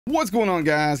What's going on,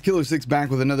 guys? Killer6 back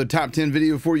with another top 10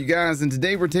 video for you guys, and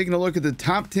today we're taking a look at the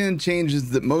top 10 changes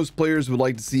that most players would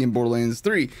like to see in Borderlands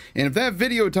 3. And if that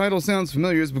video title sounds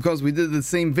familiar, it's because we did the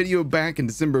same video back in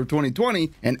December of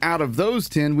 2020, and out of those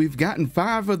 10 we've gotten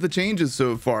 5 of the changes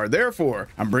so far. Therefore,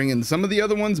 I'm bringing some of the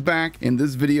other ones back in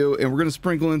this video, and we're going to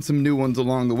sprinkle in some new ones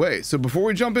along the way. So before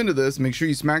we jump into this, make sure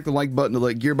you smack the like button to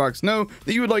let Gearbox know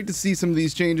that you would like to see some of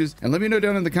these changes, and let me know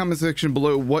down in the comment section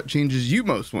below what changes you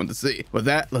most want to see. With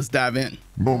that, let's dive in.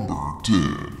 Number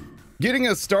 10. Getting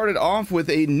us started off with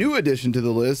a new addition to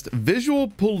the list, Visual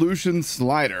Pollution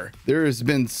Slider. There has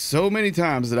been so many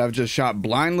times that I've just shot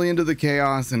blindly into the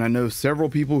chaos, and I know several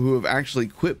people who have actually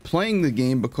quit playing the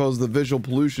game because the visual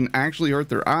pollution actually hurt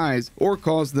their eyes or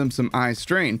caused them some eye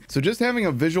strain. So just having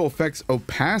a visual effects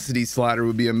opacity slider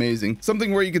would be amazing.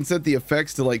 Something where you can set the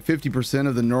effects to like 50%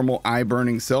 of the normal eye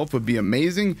burning self would be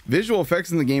amazing. Visual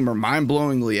effects in the game are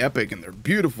mind-blowingly epic, and they're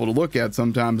beautiful to look at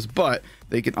sometimes, but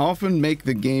they can often make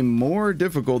the game more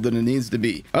difficult than it needs to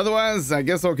be. Otherwise, I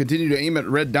guess I'll continue to aim at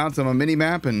red dots on my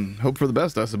minimap and hope for the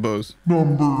best, I suppose.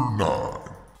 Number 9.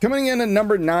 Coming in at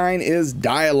number 9 is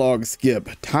Dialogue Skip.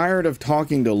 Tired of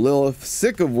talking to Lilith?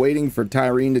 Sick of waiting for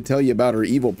Tyreen to tell you about her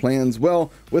evil plans?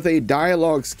 Well, with a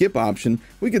dialogue skip option,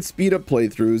 we could speed up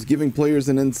playthroughs, giving players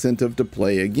an incentive to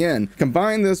play again.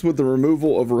 Combine this with the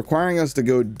removal of requiring us to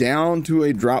go down to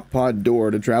a drop pod door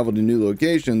to travel to new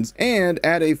locations, and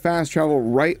add a fast travel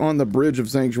right on the bridge of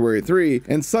Sanctuary 3,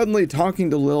 and suddenly talking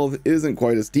to Lilith isn't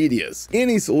quite as tedious.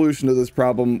 Any solution to this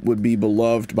problem would be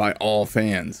beloved by all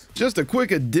fans. Just a quick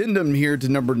addendum here to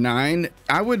number 9.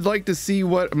 I would like to see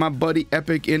what my buddy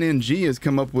Epic NNG has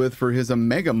come up with for his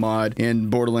Omega mod in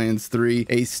Borderlands 3,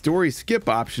 a story skip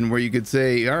option where you could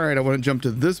say, all right, I want to jump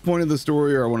to this point of the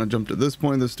story, or I want to jump to this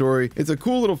point of the story. It's a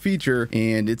cool little feature,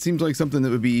 and it seems like something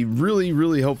that would be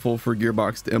really helpful for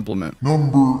Gearbox to implement.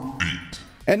 Number 8.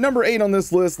 At number 8 on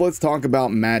this list, let's talk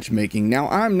about matchmaking. Now,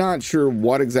 I'm not sure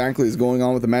what exactly is going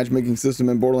on with the matchmaking system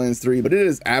in Borderlands 3, but it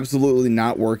is absolutely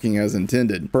not working as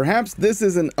intended. Perhaps this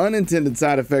is an unintended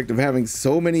side effect of having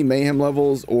so many mayhem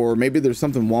levels, or maybe there's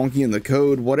something wonky in the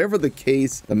code. Whatever the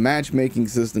case, the matchmaking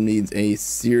system needs a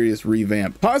serious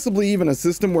revamp. Possibly even a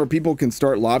system where people can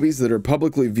start lobbies that are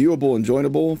publicly viewable and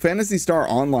joinable. Phantasy Star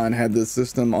Online had this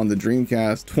system on the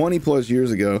Dreamcast 20 plus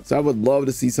years ago, so I would love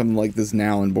to see something like this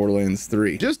now in Borderlands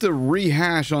 3. Just to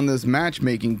rehash on this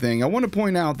matchmaking thing, I want to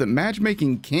point out that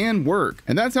matchmaking can work,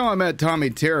 and that's how I met Tommy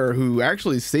Terror, who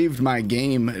actually saved my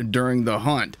game during the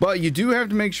hunt. But you do have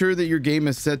to make sure that your game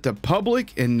is set to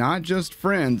public and not just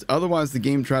friends, otherwise the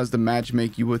game tries to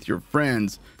matchmake you with your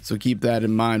friends, so keep that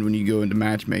in mind when you go into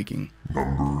matchmaking.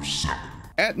 Number 7.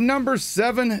 At number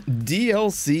 7,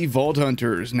 DLC Vault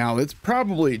Hunters. Now, it's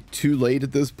probably too late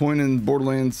at this point in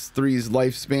Borderlands 3's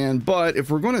lifespan, but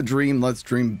if we're going to dream, let's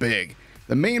dream big.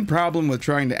 The main problem with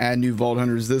trying to add new Vault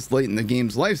Hunters this late in the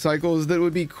game's life cycle is that it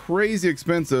would be crazy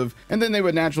expensive, and then they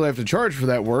would naturally have to charge for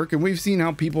that work, and we've seen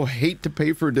how people hate to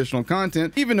pay for additional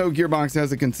content, even though Gearbox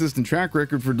has a consistent track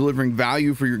record for delivering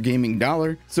value for your gaming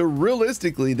dollar. So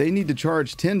realistically, they need to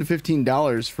charge $10 to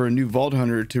 $15 for a new Vault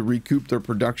Hunter to recoup their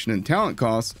production and talent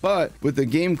costs, but with the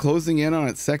game closing in on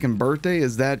its second birthday,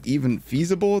 is that even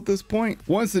feasible at this point?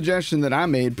 One suggestion that I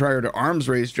made prior to Arms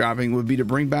Race dropping would be to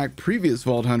bring back previous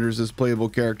Vault Hunters as playable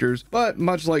characters, but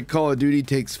much like Call of Duty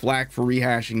takes flack for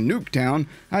rehashing Nuketown,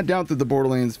 I doubt that the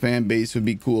Borderlands fan base would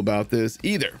be cool about this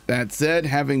either. That said,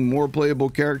 having more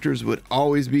playable characters would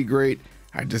always be great.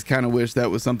 I just kind of wish that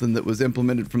was something that was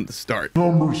implemented from the start.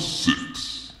 Number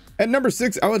 6. At number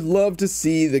 6, I would love to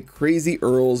see the Crazy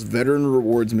Earl's Veteran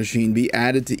Rewards machine be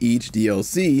added to each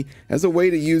DLC as a way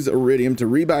to use Iridium to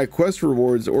rebuy quest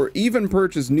rewards or even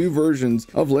purchase new versions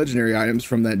of legendary items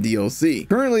from that DLC.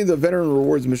 Currently, the Veteran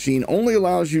Rewards machine only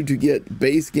allows you to get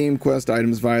base game quest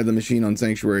items via the machine on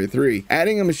Sanctuary 3.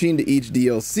 Adding a machine to each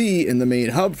DLC in the main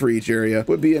hub for each area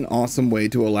would be an awesome way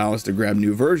to allow us to grab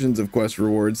new versions of quest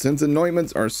rewards, since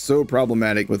anointments are so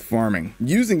problematic with farming.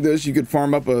 Using this, you could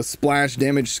farm up a splash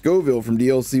damage Scoville from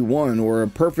DLC 1, or a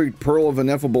perfect Pearl of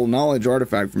Ineffable Knowledge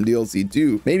artifact from DLC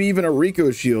 2, maybe even a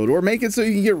Rico shield, or make it so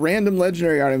you can get random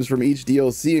legendary items from each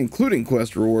DLC, including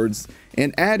quest rewards,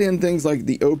 and add in things like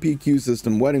the OPQ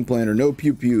system, Wedding Planner, No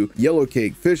Pew Pew, Yellow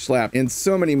Cake, Fish Slap, and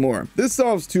so many more. This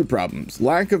solves two problems: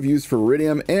 lack of use for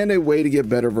Iridium, and a way to get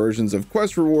better versions of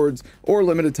quest rewards or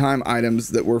limited time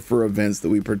items that were for events that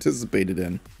we participated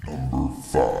in. Number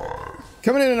 5.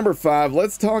 Coming in at number 5,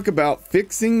 let's talk about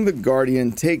fixing the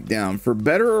Guardian takedown. For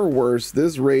better or worse,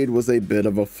 this raid was a bit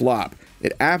of a flop.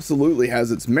 It absolutely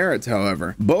has its merits,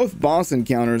 however. Both boss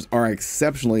encounters are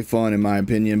exceptionally fun in my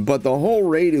opinion, but the whole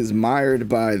raid is mired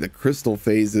by the crystal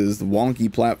phases, the wonky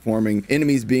platforming,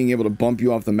 enemies being able to bump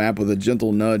you off the map with a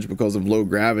gentle nudge because of low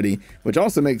gravity, which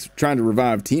also makes trying to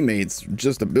revive teammates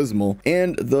just abysmal,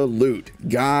 and the loot.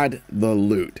 God, the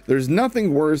loot. There's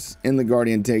nothing worse in the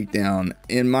Guardian Takedown,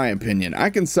 in my opinion. I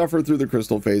can suffer through the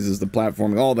crystal phases, the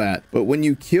platforming, all that, but when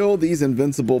you kill these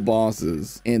invincible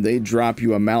bosses and they drop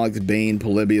you a Malik's Bane,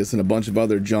 Polybius, and a bunch of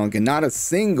other junk, and not a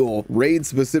single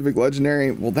raid-specific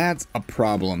legendary, well, that's a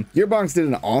problem. Gearbox did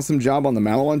an awesome job on the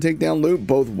Maliwan Takedown loot.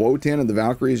 Both Wotan and the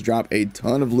Valkyries drop a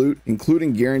ton of loot,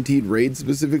 including guaranteed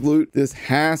raid-specific loot. This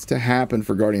has to happen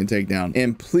for Guardian Takedown,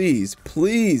 and please,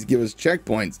 please give us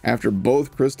checkpoints after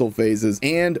both crystal phases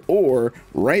and or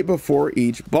right before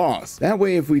each boss. That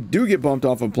way, if we do get bumped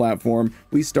off a platform,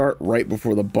 we start right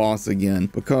before the boss again,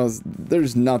 because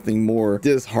there's nothing more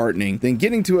disheartening than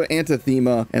getting to an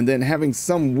Anthema and then having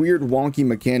some weird wonky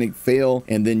mechanic fail,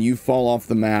 and then you fall off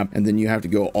the map, and then you have to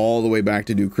go all the way back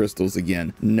to do crystals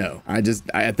again. No, at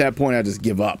that point, I just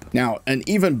give up. Now, an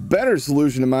even better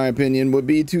solution, in my opinion, would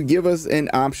be to give us an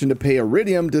option to pay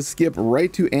Iridium to skip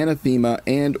right to Anathema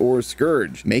and or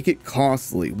Scourge. Make it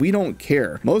costly. We don't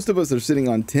care. Most of us are sitting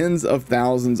on tens of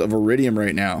thousands of Iridium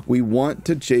right now. We want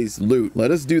to chase loot.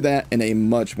 Let us do that in a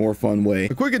much more fun way.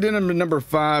 A quick addendum to number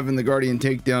 5 in the Guardian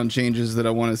Takedown changes that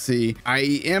I want to see.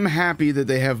 I am happy that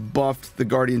they have buffed the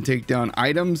Guardian Takedown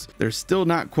items. They're still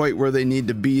not quite where they need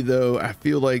to be though. I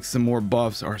feel like some more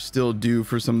buffs are still due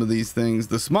for some of these things.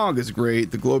 The Smog is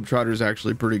great. The Globetrotter is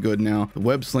actually pretty good now. The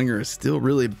Web Slinger is still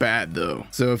really bad though.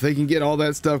 So if they can get all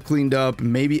that stuff cleaned up,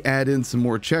 maybe add in some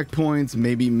more checkpoints,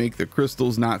 maybe make the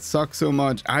crystals not suck so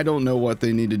much. I don't know what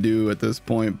they need to do at this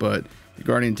point, but the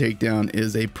Guardian Takedown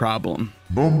is a problem.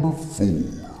 Number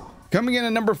 4. Coming in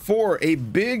at number 4, a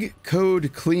big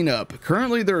code cleanup.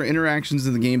 Currently, there are interactions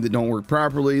in the game that don't work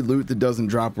properly, loot that doesn't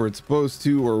drop where it's supposed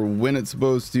to or when it's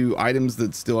supposed to, items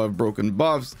that still have broken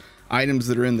buffs, items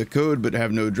that are in the code but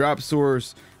have no drop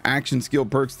source, action skill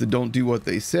perks that don't do what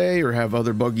they say or have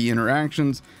other buggy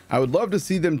interactions. I would love to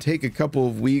see them take a couple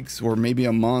of weeks or maybe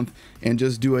a month and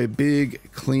just do a big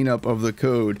cleanup of the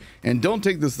code. And don't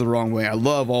take this the wrong way. I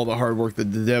love all the hard work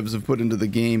that the devs have put into the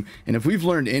game. And if we've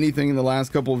learned anything in the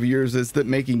last couple of years, it's that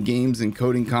making games and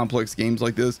coding complex games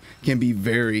like this can be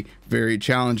very, very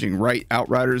challenging, right,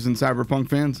 Outriders and Cyberpunk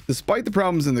fans? Despite the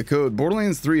problems in the code,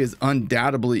 Borderlands 3 is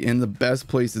undoubtedly in the best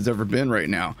place it's ever been right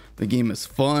now. The game is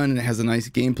fun and it has a nice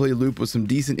gameplay loop with some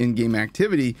decent in-game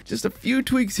activity. Just a few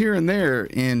tweaks here and there,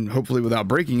 and hopefully without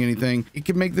breaking anything, it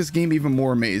can make this game even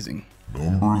more amazing.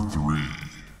 Number 3.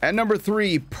 At number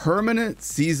 3, permanent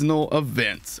seasonal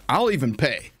events. I'll even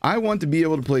pay. I want to be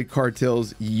able to play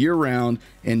Cartels year-round,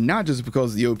 and not just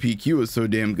because the OPQ is so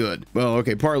damn good. Well,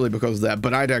 okay, partly because of that,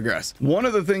 but I digress. One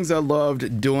of the things I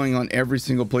loved doing on every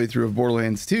single playthrough of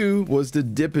Borderlands 2 was to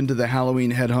dip into the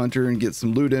Halloween Headhunter and get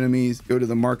some loot enemies, go to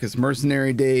the Marcus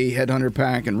Mercenary Day Headhunter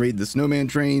pack and raid the Snowman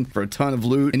Train for a ton of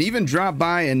loot, and even drop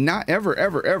by and not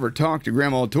ever talk to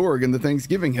Grandma Torg in the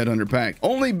Thanksgiving Headhunter pack.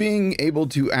 Only being able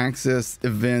to access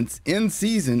events in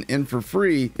season and for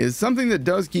free is something that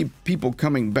does keep people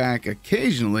coming back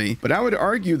occasionally, but I would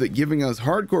argue that giving us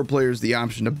hardcore players the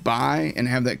option to buy and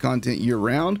have that content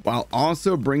year-round while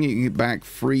also bringing it back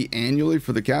free annually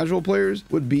for the casual players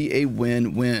would be a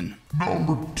win-win.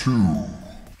 Number 2.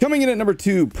 Coming in at number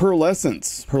 2,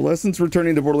 Pearlescence. Pearlescence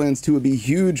returning to Borderlands 2 would be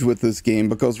huge with this game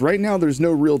because right now there's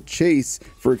no real chase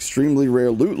for extremely rare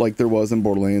loot like there was in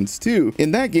Borderlands 2.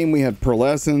 In that game we had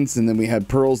Pearlescence, and then we had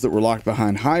pearls that were locked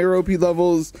behind higher OP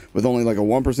levels with only like a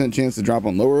 1% chance to drop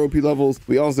on lower OP levels.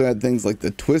 We also had things like the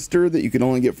Twister that you could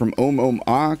only get from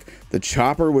Ak, the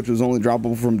Chopper, which was only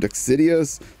droppable from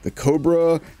Dexidius, the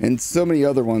Cobra, and so many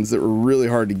other ones that were really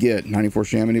hard to get. 94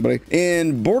 Sham, anybody?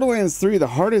 In Borderlands 3, the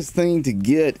hardest thing to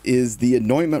get is the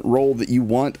anointment roll that you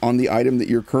want on the item that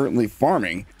you're currently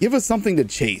farming. Give us something to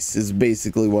chase is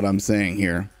basically what I'm saying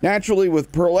here. Naturally,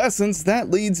 with Pearlescence,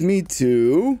 that leads me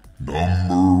to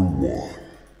Number 1.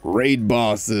 raid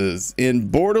bosses. In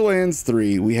Borderlands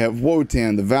 3, we have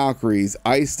Wotan, the Valkyries,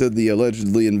 Aista, the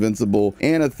allegedly invincible,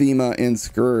 Anathema, and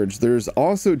Scourge. There's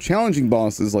also challenging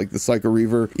bosses like the Psycho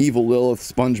Reaver, Evil Lilith,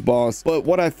 Sponge Boss, but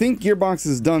what I think Gearbox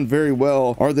has done very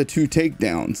well are the 2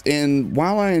 takedowns. And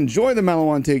while I enjoy the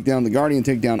Maliwan takedown, the Guardian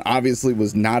takedown obviously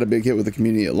was not a big hit with the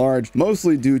community at large,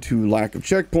 mostly due to lack of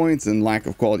checkpoints and lack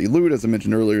of quality loot, as I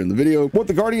mentioned earlier in the video. What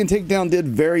the Guardian takedown did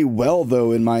very well,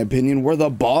 though, in my opinion, were the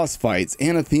boss fights.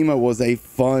 Anathema Anathema was a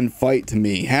fun fight to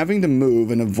me. Having to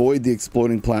move and avoid the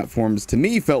exploding platforms to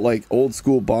me felt like old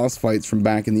school boss fights from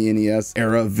back in the NES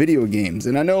era of video games.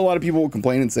 And I know a lot of people will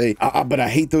complain and say, but I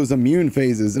hate those immune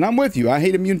phases. And I'm with you, I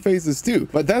hate immune phases too.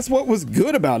 But that's what was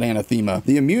good about Anathema.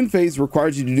 The immune phase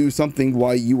requires you to do something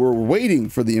while you were waiting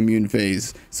for the immune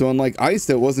phase. So unlike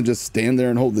Ista, it wasn't just stand there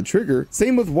and hold the trigger.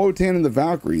 Same with Wotan and the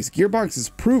Valkyries. Gearbox has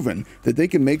proven that they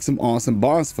can make some awesome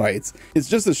boss fights. It's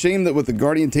just a shame that with the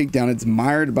Guardian takedown, it's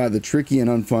mired by the tricky and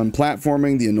unfun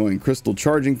platforming, the annoying crystal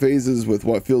charging phases with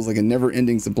what feels like a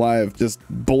never-ending supply of just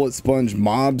bullet sponge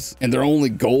mobs, and their only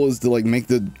goal is to like make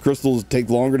the crystals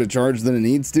take longer to charge than it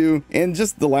needs to, and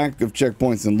just the lack of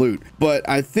checkpoints and loot. But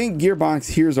I think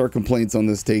Gearbox hears our complaints on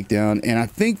this takedown, and I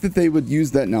think that they would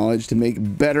use that knowledge to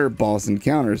make better boss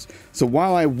encounters. So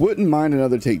while I wouldn't mind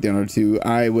another takedown or two,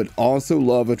 I would also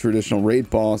love a traditional raid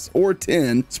boss or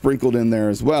 10 sprinkled in there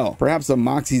as well. Perhaps a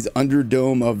Moxie's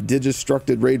Underdome of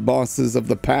Digistructed raid bosses of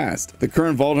the past. The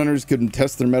current Vault Hunters could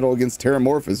test their mettle against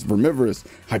Terramorphous, Vermivorous,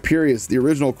 Hyperius, the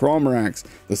original Crawlmarax,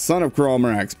 the son of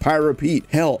Crawlmarax, Pyro Pete.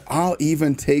 Hell, I'll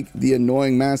even take the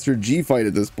annoying Master G fight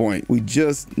at this point. We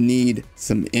just need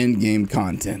some in-game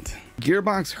content.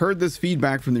 Gearbox heard this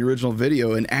feedback from the original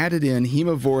video and added in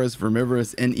Hemovorous,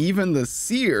 Vermivorous, and even the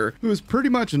Seer, who is pretty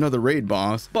much another raid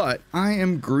boss. But I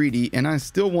am greedy and I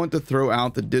still want to throw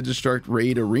out the Digistruct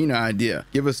raid arena idea.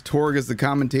 Give us Torg as the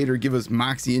commentator, give us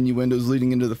Moxie innuendos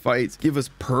leading into the fights, give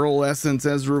us Pearl Essence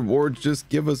as rewards, just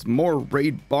give us more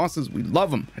raid bosses. We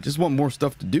love them. I just want more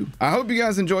stuff to do. I hope you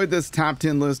guys enjoyed this top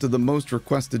 10 list of the most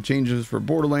requested changes for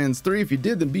Borderlands 3. If you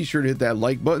did, then be sure to hit that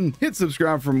like button, hit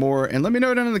subscribe for more, and let me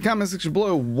know down in the comments section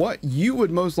below what you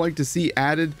would most like to see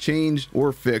added, changed,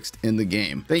 or fixed in the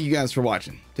game. Thank you guys for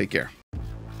watching. Take care.